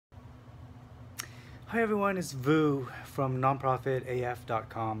Hi everyone, it's Vu from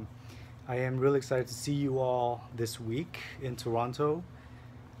nonprofitaf.com. I am really excited to see you all this week in Toronto.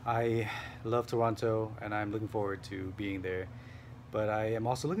 I love Toronto and I'm looking forward to being there. But I am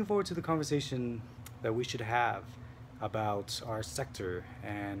also looking forward to the conversation that we should have about our sector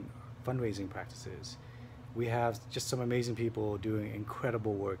and fundraising practices. We have just some amazing people doing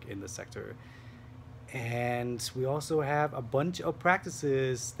incredible work in the sector. And we also have a bunch of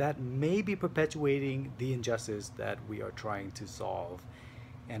practices that may be perpetuating the injustice that we are trying to solve.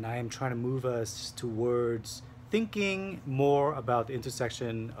 And I am trying to move us towards thinking more about the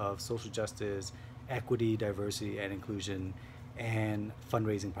intersection of social justice, equity, diversity, and inclusion, and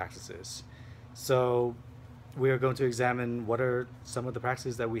fundraising practices. So we are going to examine what are some of the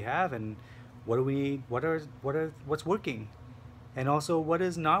practices that we have and what's working, and also what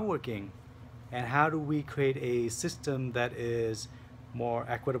is not working, and how do we create a system that is more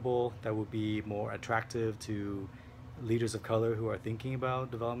equitable, that will be more attractive to leaders of color who are thinking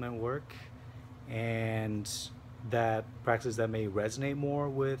about development work, and that practice that may resonate more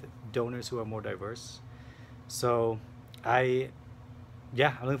with donors who are more diverse. So I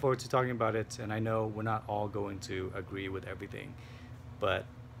yeah, I'm looking forward to talking about it, and I know we're not all going to agree with everything, but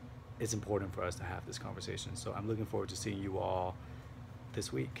it's important for us to have this conversation. So I'm looking forward to seeing you all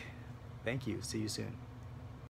this week. Thank you. See you soon.